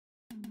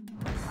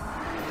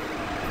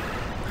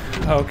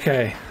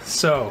Okay,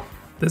 so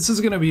this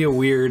is gonna be a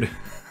weird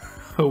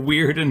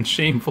and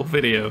shameful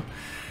video.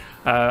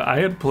 I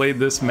had played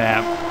this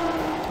map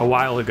a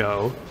while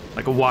ago,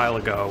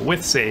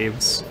 with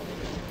saves,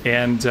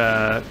 and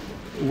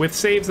with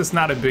saves it's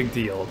not a big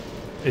deal.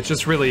 It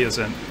just really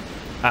isn't.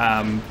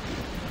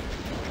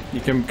 You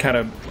can kind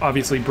of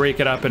obviously break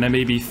it up into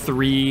maybe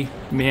 3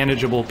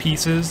 manageable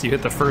pieces. You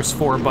hit the first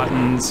 4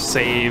 buttons,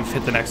 save,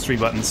 hit the next 3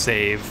 buttons,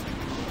 save.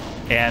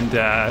 And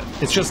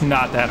it's just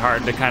not that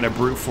hard to kind of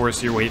brute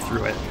force your way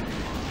through it.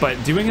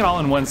 But doing it all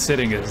in one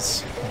sitting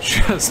is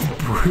just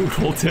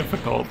brutal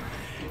difficult.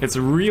 It's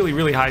really,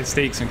 really high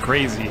stakes and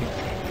crazy,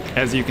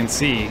 as you can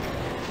see.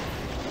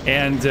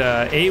 And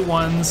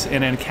A1s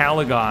and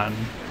Encalagon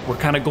were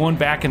kind of going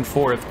back and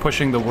forth,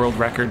 pushing the world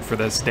record for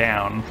this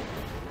down,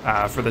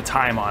 for the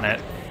time on it.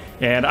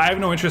 And I have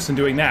no interest in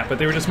doing that, but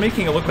they were just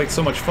making it look like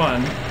so much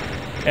fun.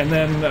 And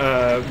then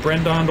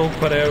Brendondel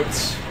put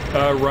out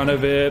a run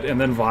of it,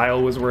 and then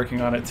Vile was working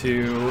on it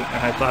too.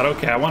 And I thought,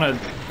 okay, I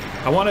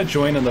want to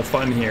join in the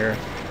fun here.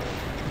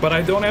 But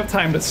I don't have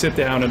time to sit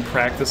down and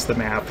practice the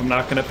map. I'm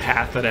not going to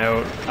path it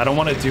out. I don't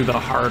want to do the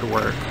hard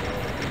work.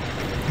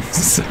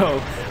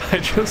 So I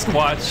just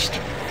watched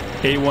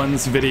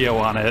A1's video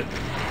on it,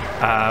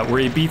 where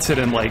he beats it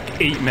in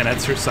like 8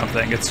 minutes or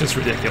something. It's just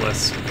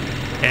ridiculous.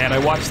 And I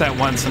watched that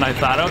once and I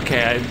thought,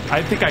 okay,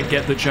 I think I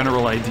get the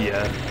general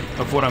idea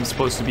of what I'm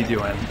supposed to be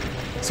doing.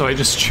 So I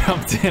just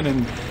jumped in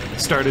and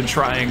started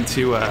trying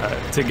to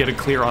get a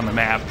clear on the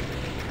map.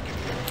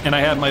 And I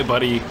had my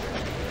buddy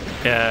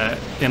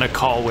in a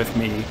call with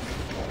me,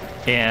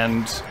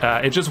 and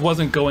it just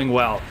wasn't going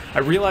well. I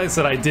realized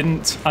that I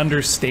didn't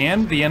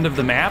understand the end of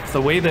the map.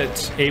 The way that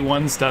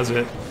A1's does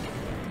it,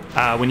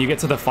 when you get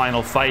to the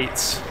final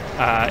fight,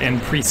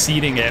 and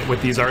preceding it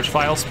with these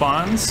Archvile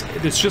spawns,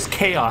 it's just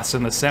chaos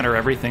in the center.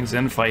 Everything's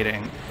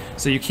infighting,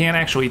 so you can't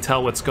actually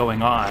tell what's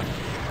going on.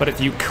 But if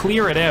you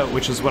clear it out,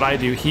 which is what I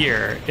do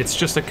here, it's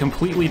just a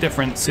completely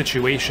different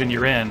situation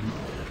you're in,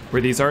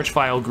 where these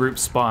Archvile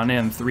groups spawn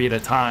in 3 at a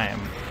time,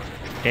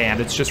 and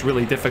it's just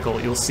really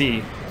difficult. You'll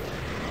see.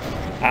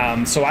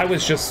 So I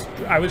was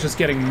just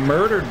getting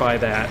murdered by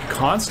that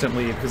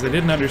constantly because I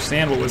didn't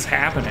understand what was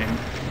happening.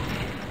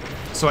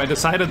 So I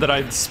decided that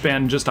I'd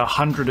spend just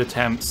 100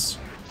 attempts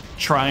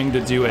trying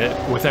to do it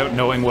without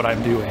knowing what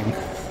I'm doing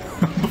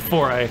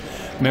before I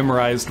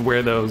memorized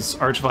where those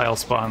Archvile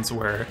spawns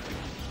were.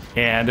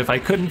 And if I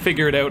couldn't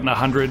figure it out in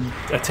 100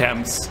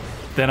 attempts,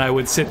 then I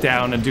would sit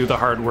down and do the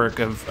hard work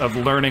of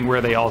learning where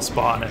they all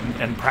spawn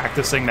and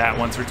practicing that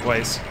once or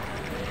twice.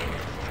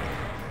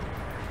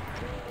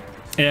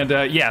 And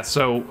yeah,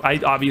 so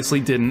I obviously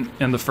didn't,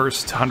 in the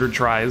first 100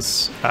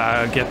 tries,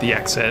 get the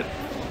exit.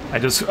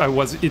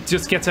 It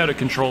just gets out of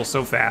control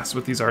so fast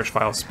with these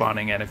Archviles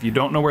spawning in. If you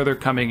don't know where they're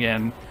coming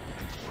in,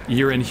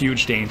 you're in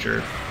huge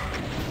danger.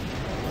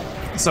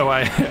 So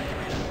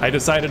I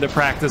decided to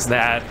practice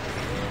that,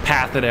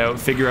 path it out,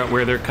 figure out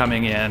where they're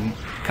coming in,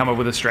 come up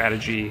with a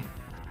strategy,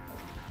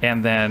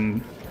 and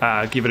then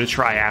give it a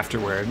try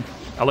afterward.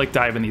 I like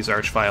diving these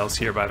Archviles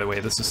here, by the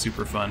way. This is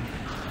super fun.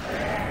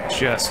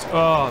 Just,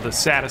 oh, the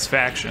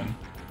satisfaction.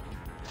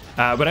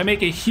 But I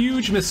make a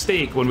huge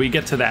mistake when we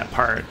get to that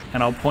part,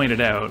 and I'll point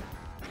it out.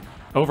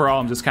 Overall,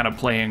 I'm just kind of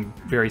playing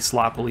very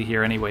sloppily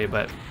here anyway,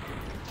 but...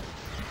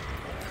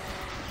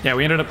 yeah,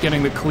 we ended up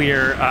getting the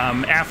clear.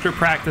 After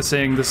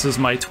practicing, this is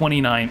my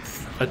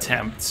 29th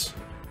attempt.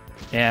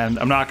 And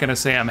I'm not going to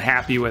say I'm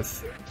happy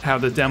with how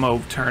the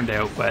demo turned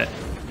out, but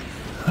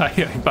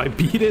I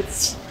beat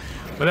it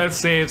without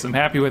saves. I'm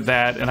happy with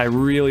that, and I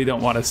really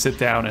don't want to sit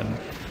down and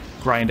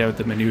grind out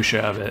the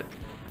minutia of it.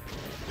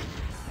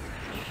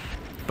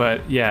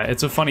 But yeah,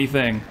 it's a funny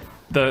thing.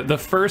 The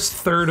first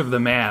third of the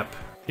map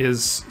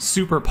is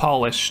super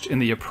polished in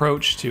the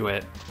approach to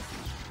it.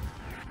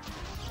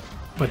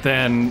 But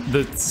then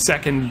the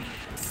second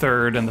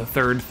third and the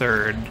third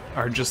third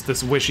are just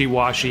this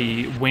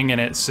wishy-washy winging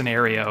it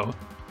scenario,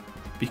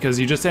 because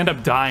you just end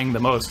up dying the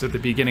most at the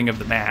beginning of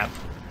the map.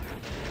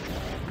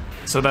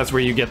 So that's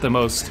where you get the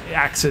most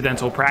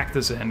accidental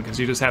practice in, because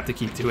you just have to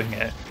keep doing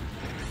it.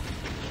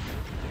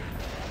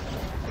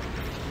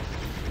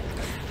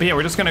 But yeah,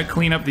 we're just gonna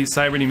clean up these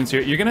Cyber Demons here.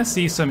 You're gonna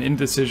see some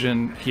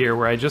indecision here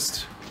where I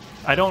don't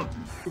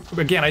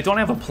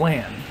have a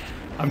plan.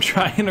 I'm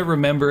trying to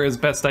remember as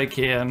best I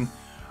can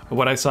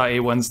what I saw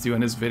A1's do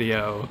in his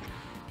video.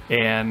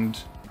 And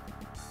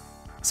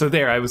so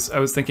there, I was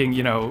thinking,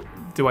 you know,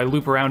 do I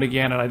loop around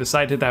again? And I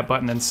decided to hit that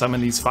button and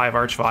summon these 5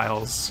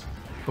 Archviles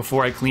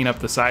before I clean up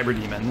the Cyber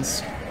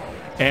Demons.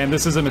 And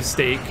this is a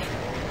mistake.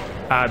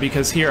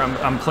 Because here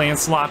I'm playing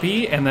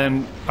sloppy, and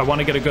then I want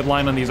to get a good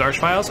line on these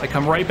Archviles. I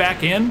come right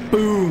back in,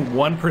 boom,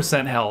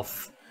 1%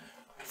 health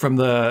from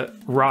the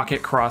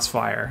rocket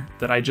crossfire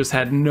that I just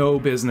had no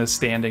business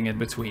standing in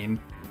between.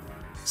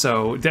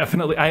 So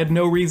definitely, I had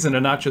no reason to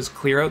not just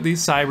clear out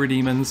these Cyber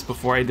Demons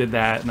before I did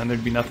that, and then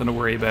there'd be nothing to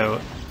worry about.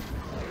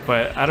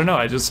 But I don't know,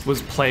 I just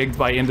was plagued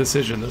by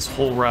indecision this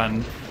whole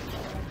run,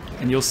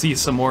 and you'll see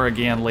some more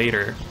again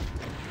later.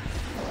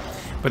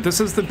 But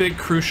this is the big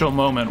crucial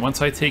moment. Once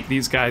I take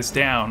these guys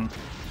down,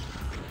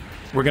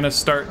 we're gonna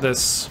start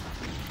this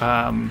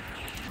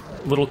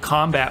little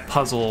combat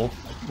puzzle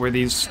where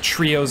these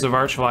trios of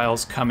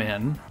Archviles come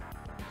in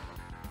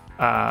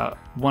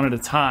one at a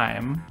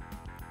time.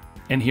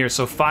 And here,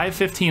 so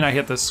 5:15 I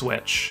hit the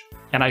switch,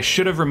 and I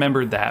should have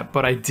remembered that,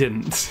 but I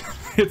didn't.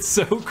 It's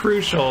so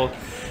crucial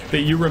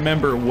that you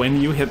remember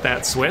when you hit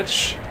that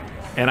switch,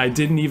 and I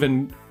didn't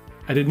even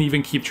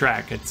keep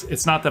track.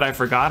 It's not that I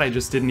forgot, I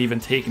just didn't even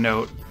take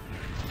note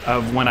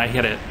of when I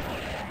hit it.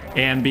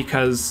 And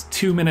because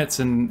 2 minutes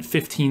and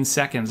 15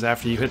 seconds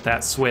after you hit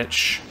that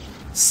switch,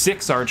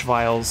 6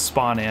 Archviles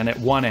spawn in at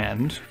one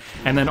end,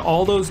 and then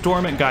all those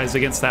dormant guys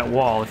against that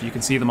wall, if you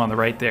can see them on the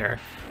right there,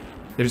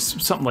 there's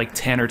something like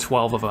 10 or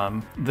 12 of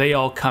them, they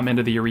all come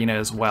into the arena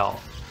as well.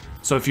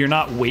 So if you're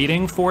not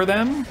waiting for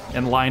them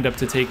and lined up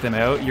to take them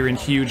out, you're in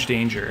huge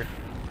danger.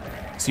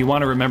 So you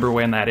want to remember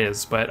when that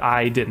is, but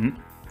I didn't.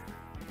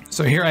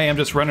 So here I am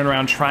just running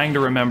around trying to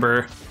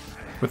remember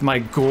with my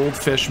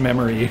goldfish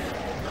memory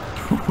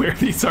where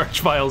these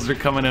Archviles are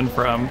coming in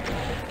from.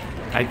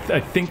 I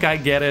think I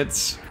get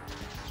it,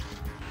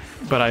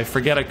 but I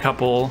forget a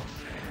couple.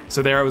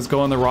 So there I was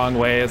going the wrong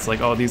way. It's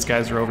like, oh, these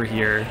guys are over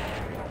here.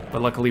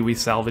 But luckily we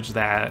salvaged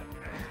that.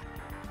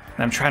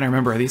 And I'm trying to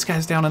remember, are these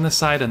guys down on this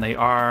side? And they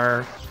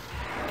are.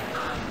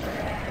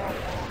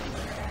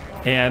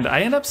 And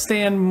I end up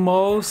staying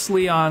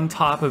mostly on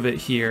top of it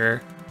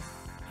here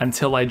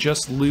until I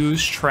just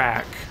lose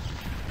track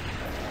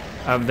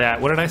of that.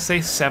 What did I say?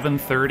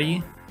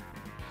 7:30?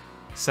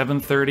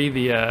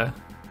 7:30,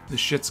 the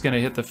shit's gonna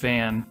hit the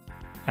fan,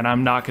 and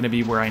I'm not gonna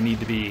be where I need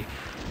to be.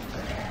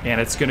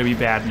 And it's gonna be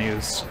bad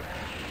news.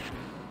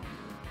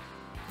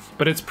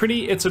 But it's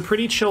a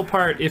pretty chill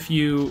part if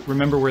you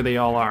remember where they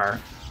all are.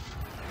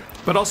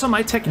 But also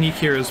my technique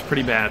here is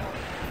pretty bad.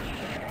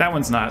 That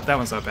one's not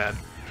bad.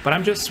 But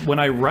I'm just, when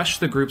I rush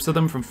the groups of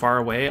them from far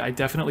away, I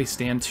definitely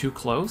stand too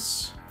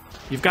close.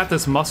 You've got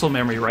this muscle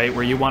memory, right,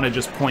 where you want to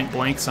just point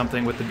blank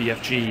something with the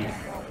BFG.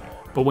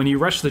 But when you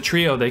rush the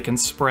trio, they can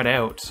spread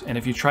out, and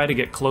if you try to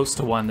get close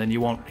to one, then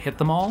you won't hit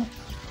them all.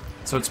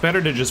 So it's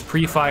better to just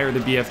pre-fire the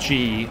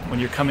BFG when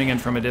you're coming in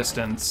from a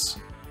distance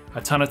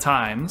a ton of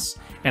times,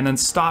 and then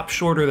stop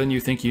shorter than you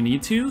think you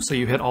need to, so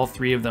you hit all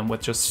 3 of them with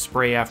just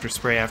spray after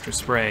spray after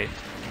spray,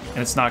 and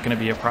it's not going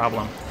to be a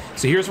problem.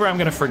 So here's where I'm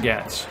going to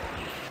forget.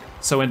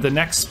 So in the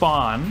next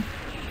spawn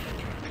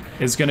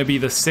is going to be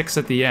the 6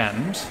 at the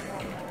end.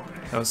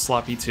 That was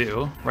sloppy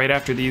too, right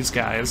after these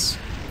guys.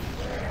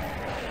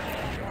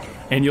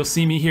 And you'll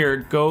see me here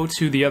go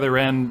to the other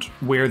end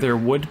where there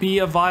would be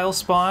a Vile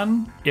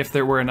spawn if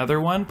there were another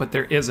one, but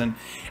there isn't.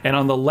 And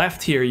on the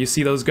left here, you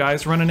see those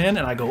guys running in,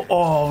 and I go,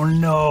 oh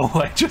no,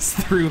 I just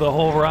threw the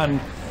whole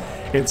run.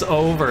 It's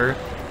over.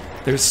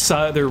 They're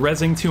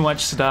rezzing too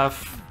much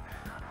stuff.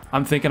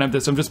 I'm thinking of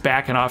this, I'm just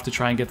backing off to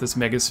try and get this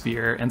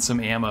Megasphere and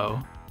some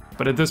ammo.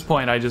 But at this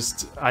point,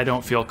 I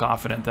don't feel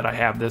confident that I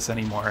have this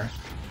anymore.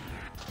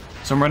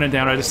 So I'm running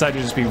down, I decided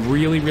to just be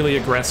really, really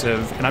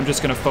aggressive, and I'm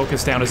just going to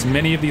focus down as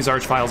many of these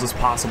Archviles as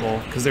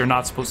possible, because they're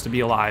not supposed to be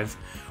alive,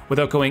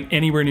 without going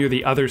anywhere near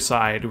the other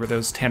side where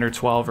those 10 or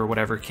 12 or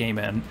whatever came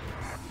in.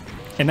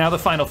 And now the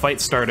final fight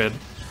started.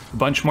 A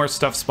bunch more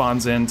stuff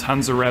spawns in,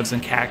 tons of revs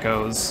and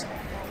cacos,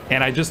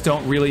 and I just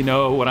don't really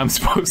know what I'm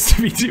supposed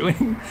to be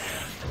doing.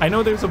 I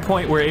know there's a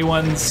point where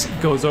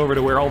A1 goes over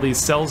to where all these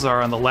cells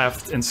are on the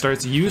left and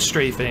starts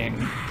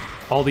U-strafing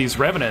all these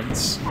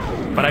revenants,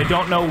 but I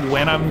don't know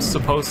when I'm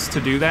supposed to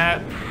do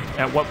that,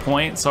 at what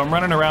point, so I'm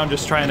running around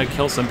just trying to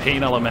kill some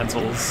pain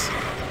elementals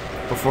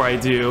before I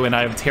do, and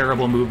I have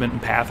terrible movement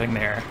and pathing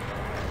there.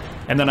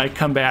 And then I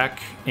come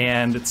back,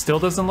 and it still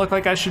doesn't look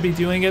like I should be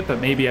doing it, but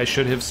maybe I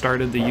should have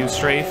started the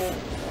U-strafe.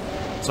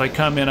 So I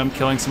come in, I'm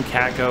killing some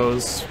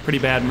cacos, pretty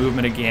bad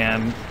movement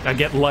again. I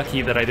get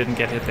lucky that I didn't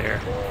get hit there.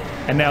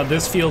 And now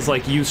this feels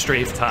like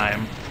U-strafe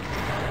time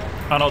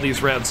on all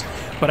these revs.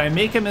 But I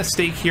make a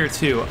mistake here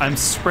too. I'm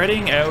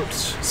spreading out,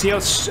 see how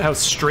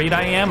straight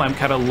I am? I'm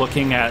kind of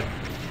looking at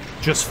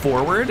just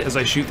forward as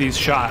I shoot these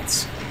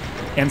shots.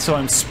 And so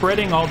I'm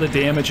spreading all the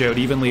damage out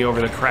evenly over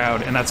the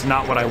crowd, and that's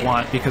not what I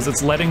want, because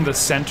it's letting the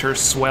center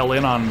swell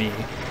in on me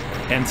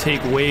and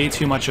take way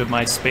too much of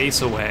my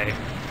space away.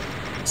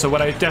 So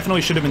what I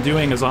definitely should have been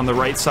doing is on the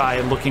right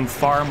side looking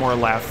far more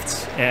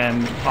left,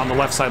 and on the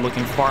left side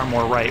looking far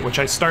more right, which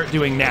I start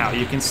doing now.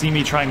 You can see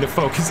me trying to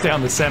focus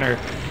down the center,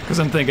 because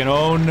I'm thinking,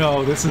 oh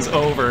no, this is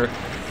over.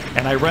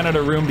 And I run out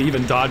of room to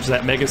even dodge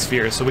that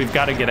Megasphere, so we've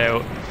got to get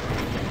out.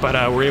 But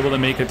we're able to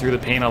make it through the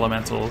pain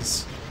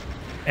elementals.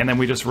 And then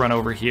we just run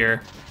over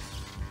here.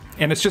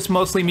 And it's just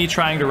mostly me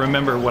trying to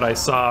remember what I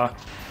saw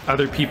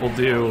other people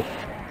do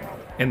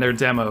in their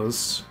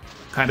demos.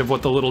 Kind of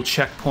what the little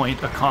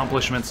checkpoint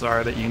accomplishments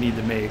are that you need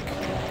to make.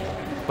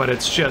 But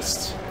it's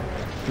just,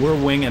 we're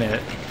winging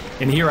it.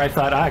 And here I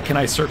thought, can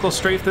I circle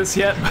strafe this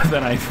yet? But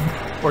then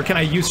or can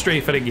I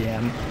U-strafe it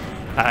again?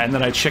 And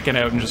then I chicken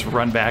out and just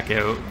run back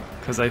out.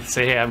 Because I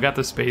say, hey, I've got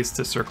the space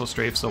to circle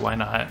strafe, so why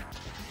not?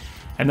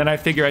 And then I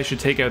figure I should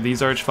take out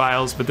these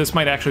Archviles, but this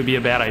might actually be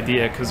a bad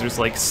idea, because there's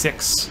like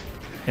 6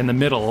 in the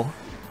middle.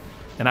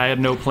 And I had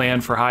no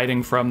plan for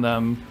hiding from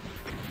them.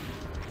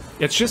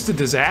 It's just a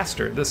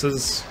disaster. This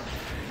is...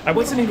 I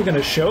wasn't even going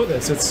to show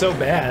this. It's so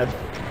bad.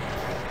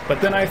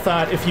 But then I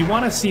thought, if you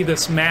want to see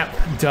this map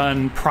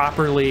done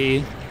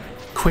properly,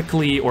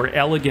 quickly, or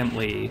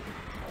elegantly,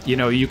 you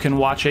know, you can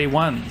watch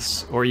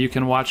A1s, or you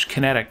can watch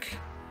Kinetic.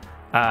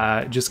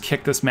 Just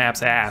kick this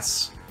map's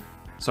ass.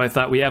 So I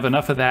thought, we have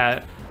enough of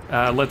that.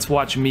 Let's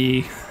watch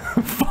me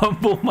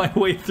fumble my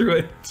way through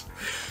it,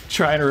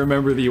 trying to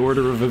remember the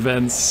order of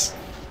events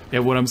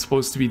and what I'm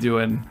supposed to be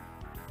doing.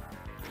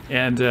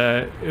 And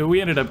we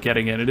ended up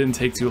getting it. It didn't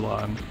take too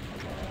long.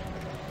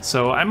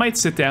 So I might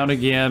sit down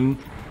again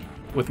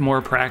with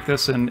more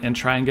practice and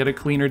try and get a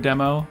cleaner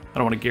demo. I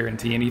don't want to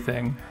guarantee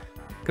anything,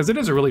 because it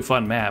is a really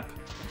fun map.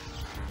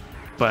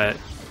 But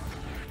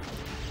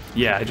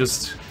yeah, I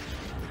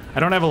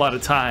don't have a lot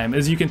of time,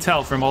 as you can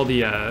tell from all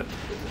the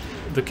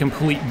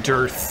complete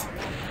dearth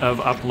of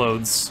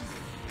uploads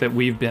that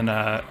we've been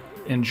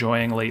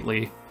enjoying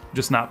lately.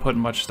 Just not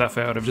putting much stuff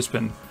out. I've just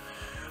been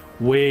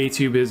way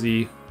too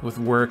busy with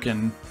work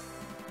and,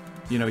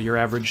 you know, your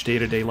average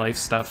day-to-day life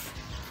stuff.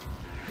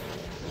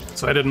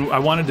 So I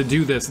wanted to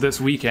do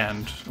this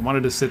weekend. I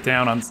wanted to sit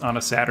down on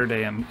a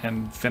Saturday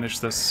and finish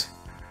this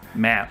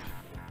map.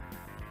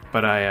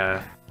 But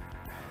I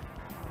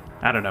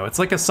don't know. It's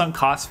like a sunk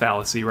cost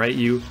fallacy, right?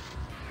 You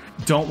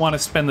don't want to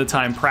spend the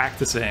time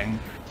practicing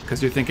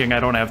because you're thinking,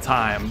 I don't have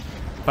time.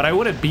 But I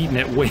would have beaten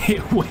it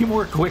way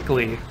more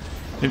quickly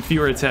in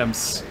fewer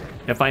attempts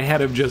if I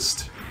had have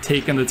just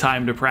taken the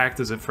time to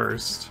practice it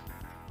first.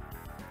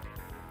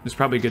 There's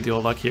probably a good deal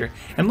of luck here.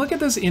 And look at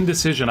this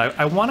indecision.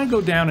 I want to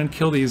go down and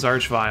kill these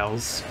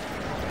archviles,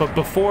 but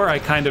before I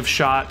kind of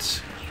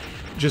shot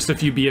just a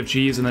few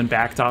BFGs and then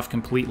backed off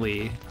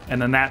completely.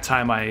 And then that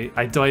time I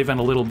dive in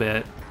a little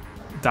bit,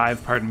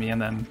 pardon me, and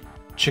then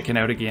chicken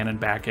out again and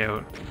back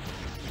out.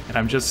 And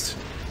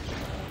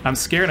I'm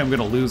scared I'm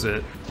gonna lose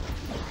it.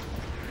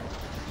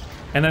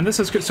 And then this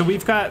is good. So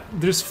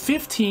there's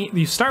 15,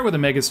 you start with a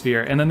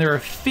Megasphere, and then there are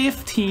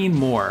 15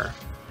 more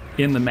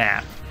in the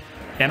map.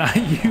 And I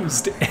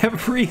used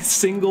every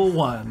single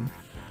one,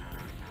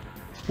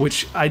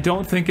 which I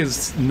don't think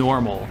is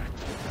normal.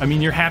 I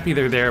mean, you're happy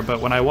they're there,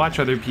 but when I watch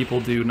other people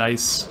do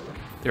nice,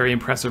 very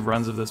impressive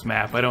runs of this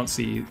map, I don't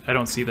see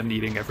them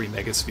needing every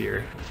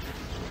Megasphere.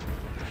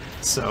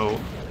 So,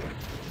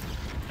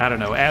 I don't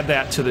know, add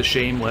that to the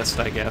shame list,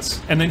 I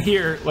guess. And then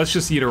here, let's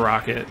just eat a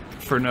rocket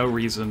for no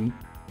reason.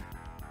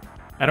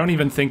 I don't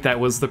even think that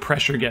was the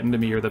pressure getting to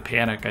me or the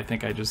panic. I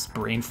think I just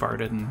brain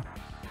farted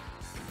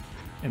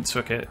and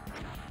took it.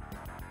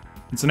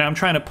 And so now I'm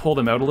trying to pull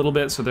them out a little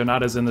bit so they're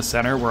not as in the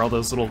center where all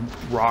those little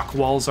rock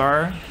walls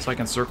are, so I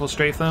can circle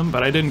strafe them,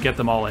 but I didn't get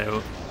them all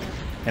out.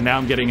 And now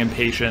I'm getting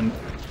impatient.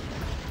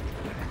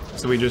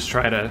 So we just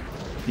try to,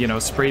 you know,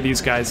 spray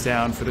these guys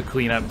down for the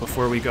cleanup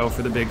before we go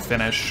for the big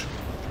finish.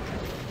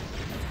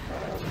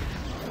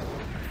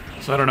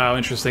 So I don't know how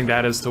interesting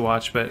that is to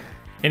watch, but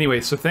anyway,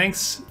 so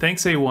thanks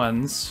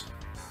A1s,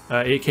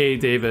 aka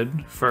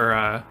David,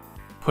 for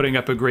putting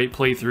up a great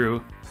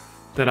playthrough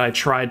that I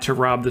tried to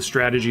rob the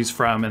strategies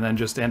from and then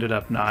just ended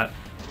up not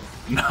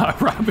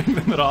robbing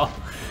them at all.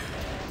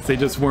 They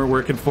just weren't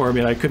working for me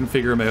and I couldn't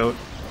figure them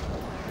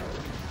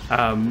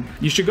out.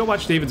 You should go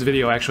watch David's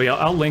video, actually.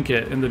 I'll link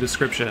it in the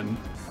description.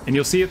 And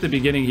you'll see at the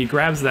beginning he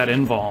grabs that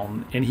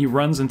invuln and he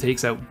runs and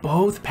takes out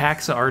both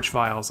packs of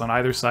archviles on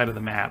either side of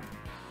the map,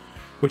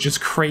 which is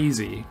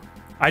crazy.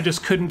 I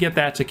just couldn't get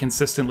that to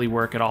consistently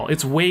work at all.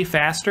 It's way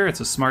faster,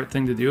 it's a smart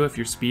thing to do if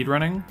you're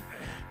speedrunning,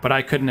 but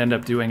I couldn't end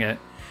up doing it.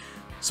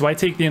 So I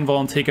take the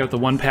invuln, take out the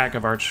one pack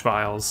of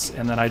archviles,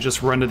 and then I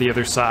just run to the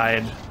other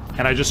side,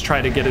 and I just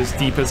try to get as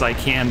deep as I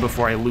can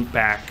before I loop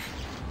back,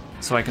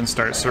 so I can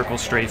start circle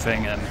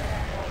strafing, and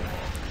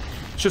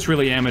it's just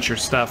really amateur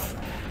stuff.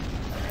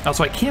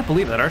 Also, I can't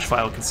believe that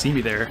archvile could see me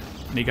there,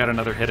 and he got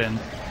another hit in.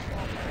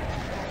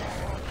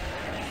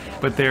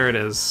 But there it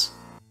is.